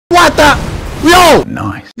Oh,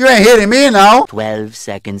 nice. You ain't hitting me now. 12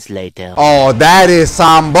 seconds later. Oh, that is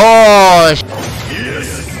some bullshit.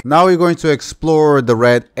 Yes. Now we're going to explore the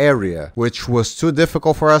red area, which was too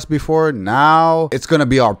difficult for us before. Now it's gonna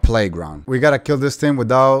be our playground. We gotta kill this thing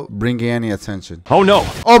without bringing any attention. Oh no.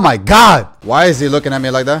 Oh my god. Why is he looking at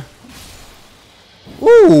me like that?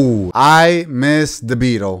 Ooh, I missed the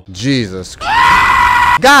beetle. Jesus.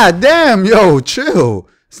 God damn, yo, chill.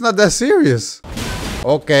 It's not that serious.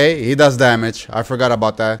 Okay, he does damage. I forgot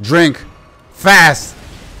about that. Drink. Fast.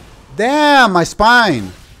 Damn, my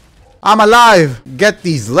spine. I'm alive. Get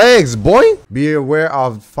these legs, boy. Be aware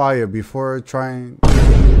of fire before trying.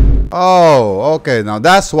 Oh, okay. Now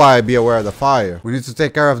that's why I be aware of the fire. We need to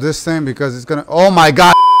take care of this thing because it's gonna. Oh my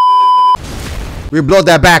god. We blow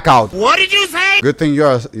that back out. What did you say? Good thing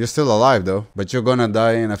you're still alive though. But you're gonna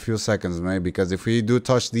die in a few seconds, mate. Because if we do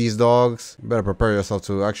touch these dogs, you better prepare yourself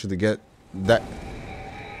to actually get that.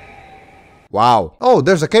 Wow. Oh,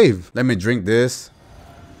 there's a cave. Let me drink this.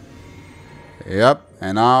 Yep.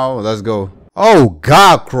 And now, let's go. Oh,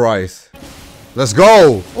 God Christ. Let's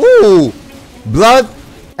go. Ooh. Blood.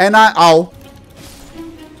 And ow.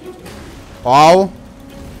 Ow.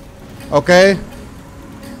 Okay.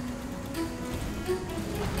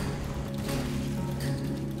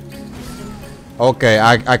 Okay,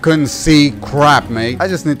 I couldn't see crap, mate. I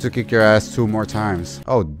just need to kick your ass 2 more times.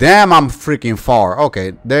 Oh, damn, I'm freaking far.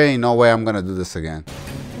 Okay, there ain't no way I'm gonna do this again.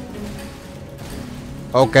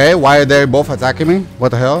 Okay, why are they both attacking me? What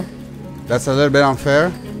the hell? That's a little bit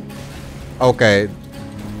unfair. Okay.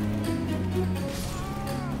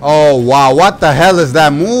 Oh, wow. What the hell is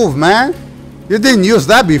that move, man? You didn't use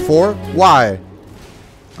that before. Why?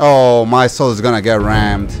 Oh, my soul is gonna get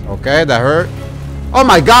rammed. Okay, that hurt. Oh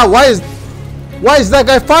my god, why is that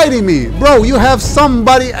guy fighting me? Bro, you have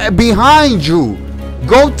somebody behind you.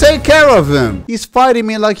 Go take care of him. He's fighting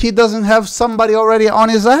me like he doesn't have somebody already on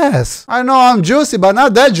his ass. I know I'm juicy, but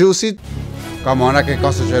not that juicy. Come on, I can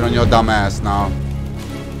concentrate on your dumb ass now.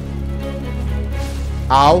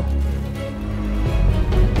 Ow.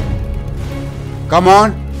 Come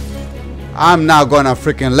on. I'm not gonna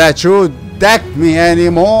freaking let you deck me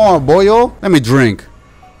anymore, boyo. Let me drink.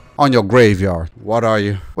 On your graveyard. What are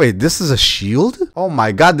you? Wait, this is a shield? Oh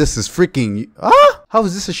my god, this is freaking... Ah! How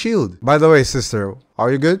is this a shield? By the way, sister,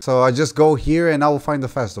 are you good? So I just go here and I will find the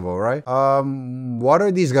festival, right? What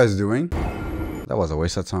are these guys doing? That was a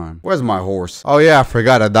waste of time. Where's my horse? Oh yeah, I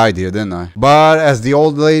forgot I died here, didn't I? But as the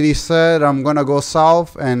old lady said, I'm gonna go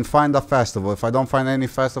south and find a festival. If I don't find any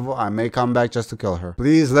festival, I may come back just to kill her.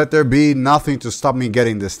 Please let there be nothing to stop me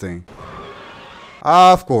getting this thing.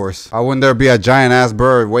 Of course. Wouldn't there be a giant ass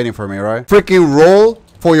bird waiting for me, right? Freaking roll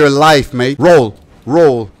for your life, mate. Roll,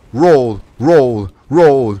 roll, roll, roll,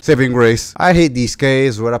 roll. Saving grace. I hate these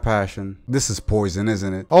caves with a passion. This is poison,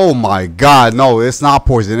 isn't it? Oh my god, no, it's not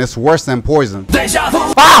poison. It's worse than poison. Deja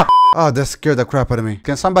vu. Ah! Oh, that scared the crap out of me.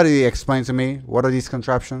 Can somebody explain to me what are these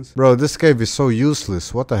contraptions? Bro, this cave is so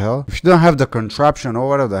useless. What the hell? If you don't have the contraption or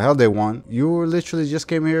whatever the hell they want, you literally just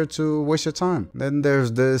came here to waste your time. Then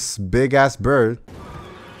there's this big ass bird.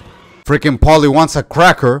 Freaking Polly wants a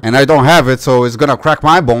cracker and I don't have it, so it's gonna crack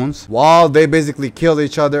my bones. While they basically kill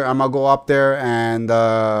each other, I'm gonna go up there and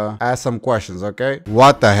ask some questions, okay?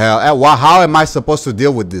 What the hell? How am I supposed to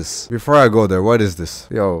deal with this? Before I go there, what is this?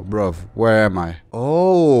 Yo, bro, where am I?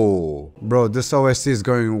 Oh, bro, this OST is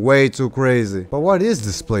going way too crazy. But what is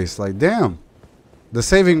this place? Like, damn. The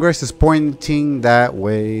saving grace is pointing that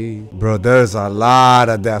way. Bro, there's a lot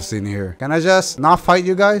of deaths in here. Can I just not fight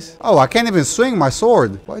you guys? Oh, I can't even swing my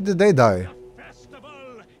sword. Why did they die? The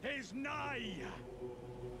festival is nigh.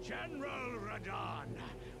 General Radahn,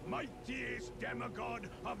 mightiest demigod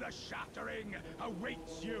of the Shattering,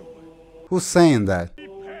 awaits you. Who's saying that?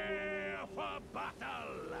 Prepare for battle.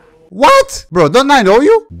 What? Bro, don't I know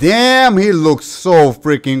you? Damn, he looks so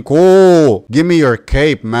freaking cool. Give me your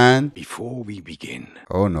cape, man. Before we begin,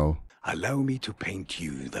 oh no. allow me to paint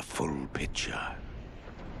you the full picture.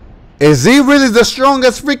 Is he really the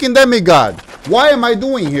strongest freaking demigod? Why am I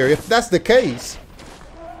doing here if that's the case?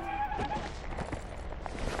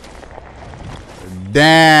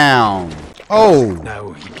 Damn. Oh.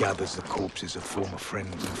 Now he gathers the corpses of former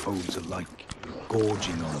friends and foes alike,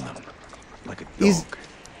 gorging on them like a dog.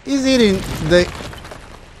 He's eating the...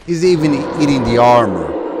 He's even eating the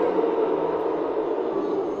armor.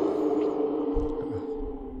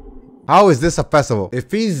 How is this a festival?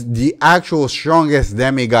 If he's the actual strongest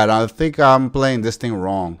demigod, I think I'm playing this thing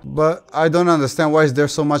wrong. But I don't understand, why is there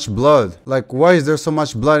so much blood? Like, why is there so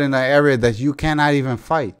much blood in an area that you cannot even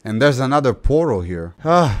fight? And there's another portal here.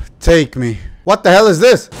 Ah, take me. What the hell is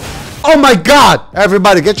this? Oh my god!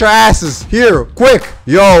 Everybody, get your asses here, quick!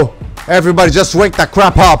 Yo, Everybody just wake that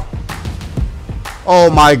crap up. Oh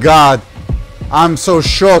my god. I'm so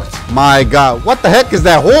shocked. My god. What the heck is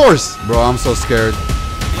that horse? Bro, I'm so scared.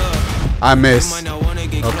 I missed.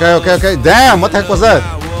 Okay. Damn, what the heck was that?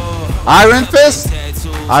 Iron Fist?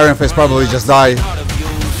 Iron Fist probably just died.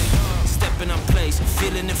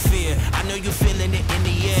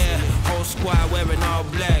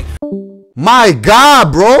 My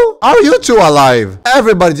god, bro. How are you two alive?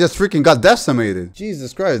 Everybody just freaking got decimated.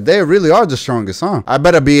 Jesus Christ. They really are the strongest, huh? I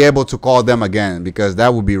better be able to call them again, because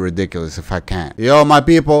that would be ridiculous if I can't. Yo, my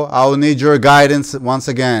people, I will need your guidance once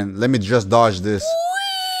again. Let me just dodge this.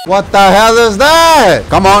 What the hell is that?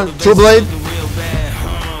 Come on, True Blade.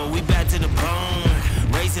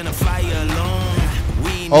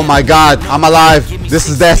 Oh my god, I'm alive. This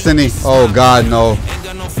is destiny. Oh god, no.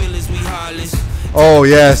 Oh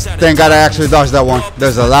yes, thank god I actually dodged that one.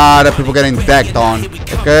 There's a lot of people getting decked on.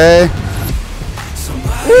 Okay.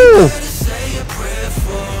 Woo.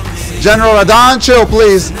 General Radahn, chill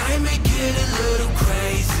please.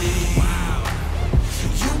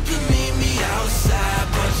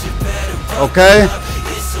 Okay.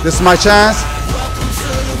 This is my chance.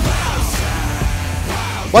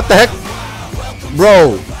 What the heck?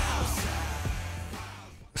 Bro.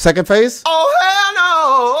 Second phase? Oh hell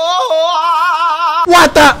no!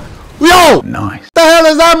 What the? Yo! Nice. The hell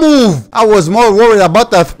is that move? I was more worried about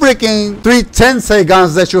the freaking 3 Tensei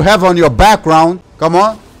guns that you have on your background. Come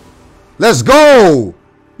on. Let's go!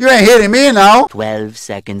 You ain't hitting me now. 12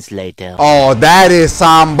 seconds later. Oh, that is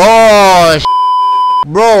some bullshit.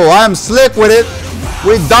 Bro, I'm slick with it.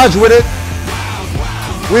 We dodge with it.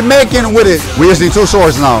 We making with it. We just need 2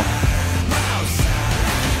 swords now.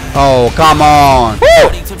 Oh, come on. Woo!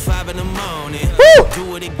 Woo!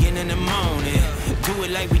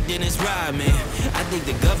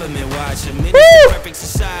 Woo!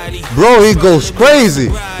 Bro, he goes crazy.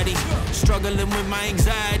 Struggling with my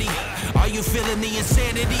anxiety. Are you feeling the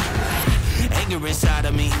insanity? Anger inside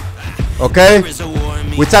of me. Okay.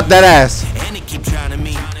 We tap that ass.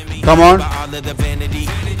 Come on.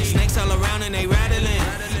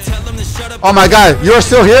 Oh my god, you're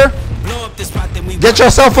still here? Get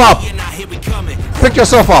yourself up. Pick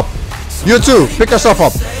yourself up. You too, pick yourself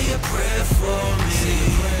up.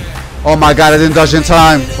 Oh my god, I didn't dodge in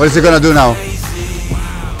time. What is he gonna do now?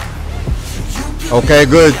 Okay,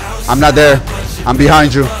 good. I'm not there. I'm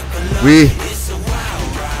behind you.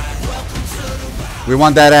 We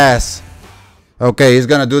want that ass. Okay, he's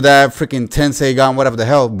gonna do that freaking Tensei gun, whatever the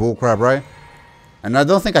hell, bullcrap, right? And I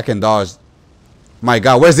don't think I can dodge. My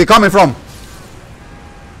god, where's he coming from?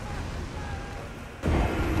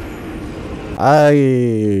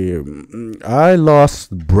 I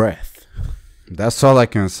lost breath. That's all I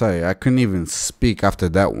can say. I couldn't even speak after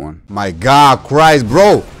that one. My god, Christ,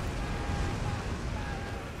 bro.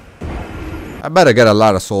 I better get a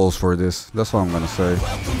lot of souls for this. That's what I'm gonna say.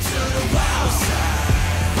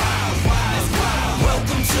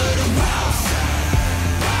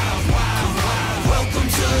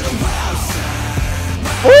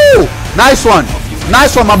 Ooh, nice one.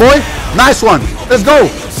 Nice one, my boy. Nice one. Let's go.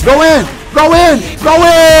 Go in. Go in. Go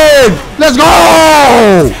in. Let's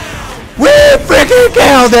go. We freaking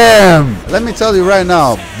killed him. Let me tell you right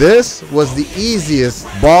now, this was the easiest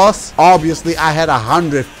boss. Obviously, I had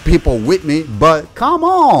 100 people with me, but come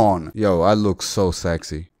on. Yo, I look so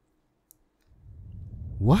sexy.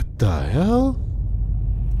 What the hell?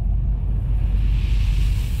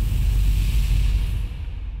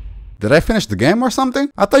 Did I finish the game or something?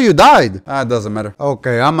 I thought you died. Ah, it doesn't matter.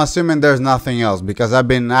 Okay, I'm assuming there's nothing else because I've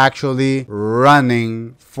been actually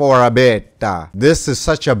running for a bit. This is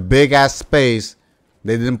such a big ass space.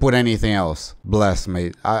 They didn't put anything else. Bless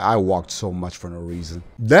me. I walked so much for no reason.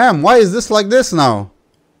 Damn, why is this like this now?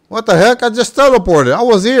 What the heck? I just teleported. I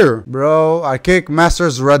was here. Bro, I kicked Master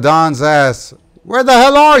Radahn's ass. Where the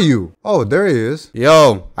hell are you? Oh, there he is.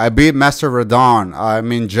 Yo, I beat Master Radahn. I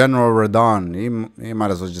mean General Radahn. He might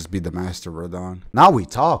as well just be the Master Radahn. Now we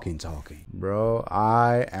talking. Bro,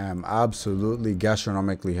 I am absolutely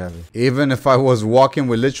gastronomically heavy. Even if I was walking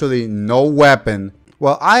with literally no weapon.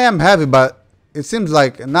 Well, I am heavy, but it seems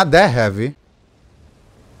like not that heavy.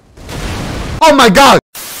 Oh my god!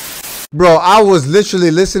 Bro, I was literally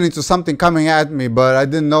listening to something coming at me, but I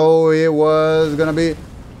didn't know it was gonna be...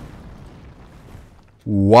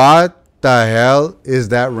 What the hell is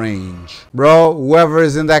that range? Bro, whoever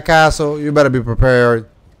is in that castle, you better be prepared.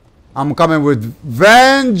 I'm coming with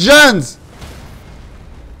vengeance!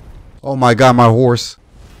 Oh my god, my horse.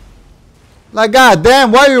 Like,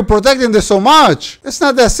 goddamn, why are you protecting this so much? It's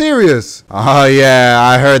not that serious. Oh, yeah,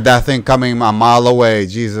 I heard that thing coming a mile away.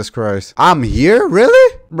 Jesus Christ. I'm here?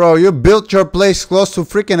 Really? Bro, you built your place close to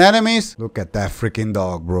freaking enemies? Look at that freaking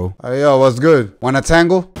dog, bro. Hey, yo, what's good? Wanna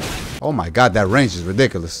tangle? Oh my god, that range is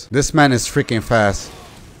ridiculous. This man is freaking fast.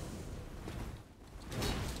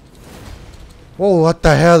 Whoa, what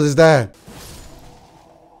the hell is that?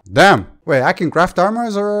 Damn. Wait, I can craft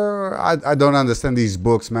armors or I don't understand these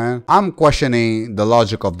books, man. I'm questioning the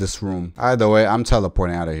logic of this room. Either way, I'm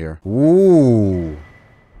teleporting out of here. Ooh.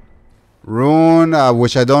 Rune,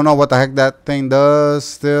 which I don't know what the heck that thing does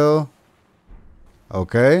still.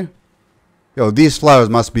 Okay. Yo, these flowers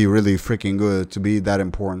must be really freaking good to be that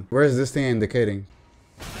important. Where is this thing indicating?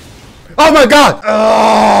 Oh my god!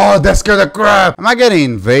 Oh, that scared the crap. Am I getting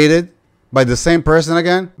invaded by the same person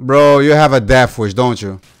again? Bro, you have a death wish, don't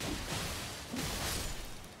you?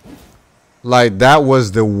 Like, that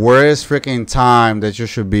was the worst freaking time that you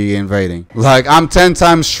should be invading. Like, I'm 10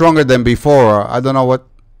 times stronger than before. I don't know what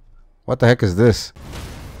the heck is this?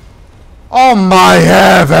 Oh my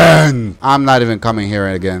heaven! I'm not even coming here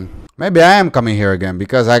again. Maybe I am coming here again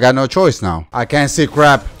because I got no choice now. I can't see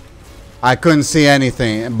crap. I couldn't see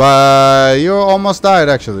anything. But you almost died,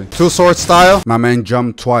 actually. Two sword style. My man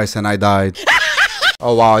jumped twice and I died.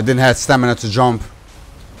 Oh wow, I didn't have stamina to jump.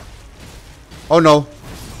 Oh no.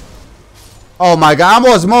 Oh my god, I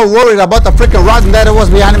was more worried about the freaking Radahn that it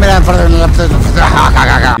was behind me than...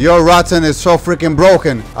 Your Radahn is so freaking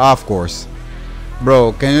broken. Of course.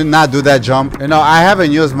 Bro, can you not do that jump? You know, I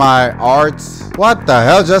haven't used my arts. What the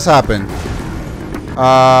hell just happened?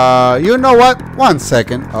 You know what? 1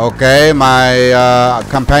 second. Okay, my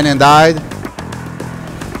companion died.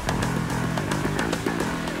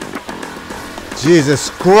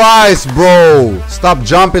 Jesus Christ, bro. Stop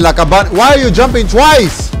jumping like a bunny. Why are you jumping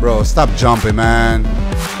twice? Bro, stop jumping, man.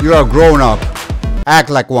 You are grown up. Act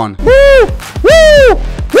like one. Woo! Woo!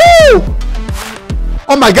 Woo!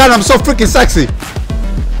 Oh my god, I'm so freaking sexy.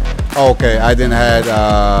 Okay, I didn't have...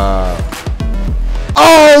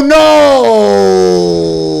 Oh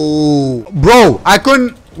no! Bro, I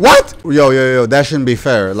couldn't... What? Yo, that shouldn't be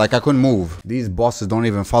fair. Like, I couldn't move. These bosses don't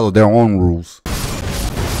even follow their own rules.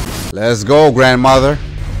 Let's go, grandmother.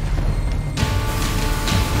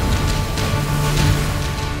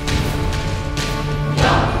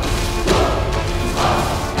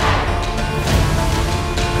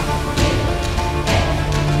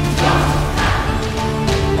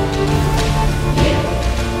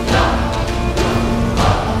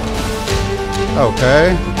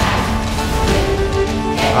 Okay.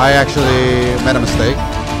 I actually made a mistake.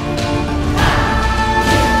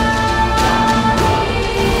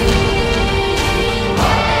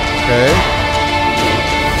 Okay.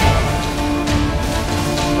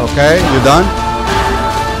 Okay, you done?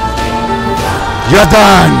 You're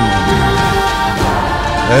done!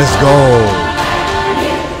 Let's go.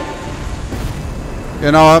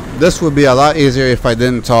 You know what? This would be a lot easier if I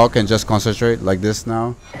didn't talk and just concentrate like this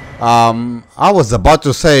now. I was about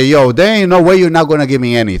to say, yo, there ain't no way you're not gonna give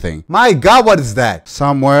me anything. My god, what is that?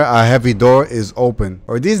 Somewhere a heavy door is open.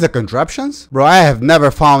 Are these the contraptions? Bro, I have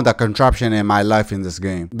never found a contraption in my life in this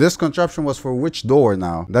game. This contraption was for which door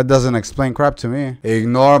now? That doesn't explain crap to me.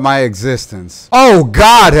 Ignore my existence. Oh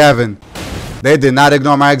god, heaven. They did not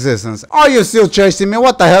ignore my existence. Are you still chasing me?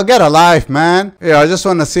 What the hell? Get a life, man. Yeah, I just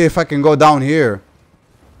want to see if I can go down here.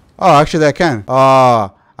 Oh, actually I can.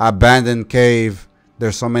 Abandoned cave.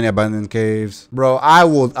 There's so many abandoned caves. Bro, I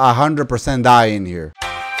would 100% die in here.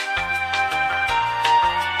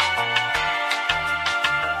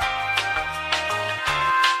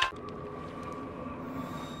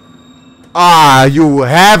 You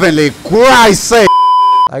heavenly Christ sake.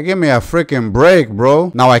 Give me a freaking break,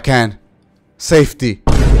 bro. Now I can. Safety.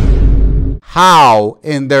 How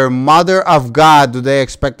in their mother of God do they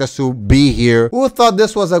expect us to be here? Who thought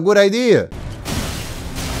this was a good idea?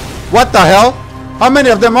 What the hell? How many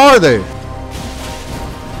of them are there?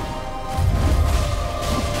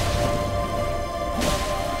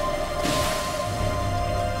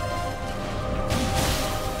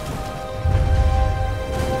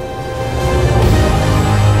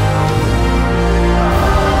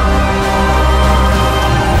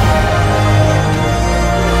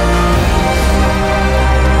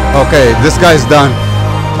 Okay, this guy's done.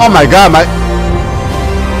 Oh my god, my...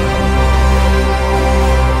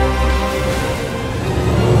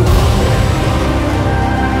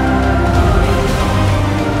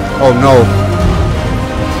 Oh no.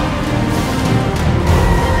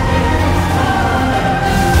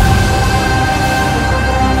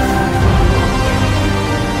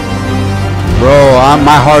 Bro,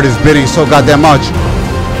 my heart is beating so goddamn much.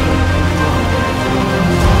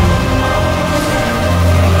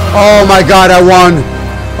 Oh my god, I won.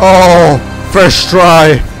 Oh, first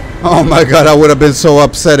try. Oh my god, I would have been so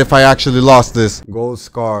upset if I actually lost this. Gold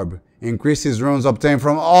Scarb. Increases runes obtained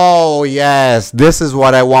from... Oh, yes. This is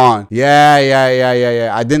what I want.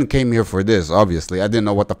 Yeah. I didn't came here for this, obviously. I didn't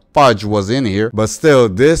know what the fudge was in here. But still,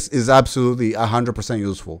 this is absolutely 100%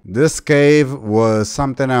 useful. This cave was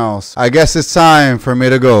something else. I guess it's time for me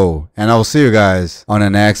to go. And I'll see you guys on the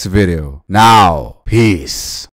next video. Now, peace.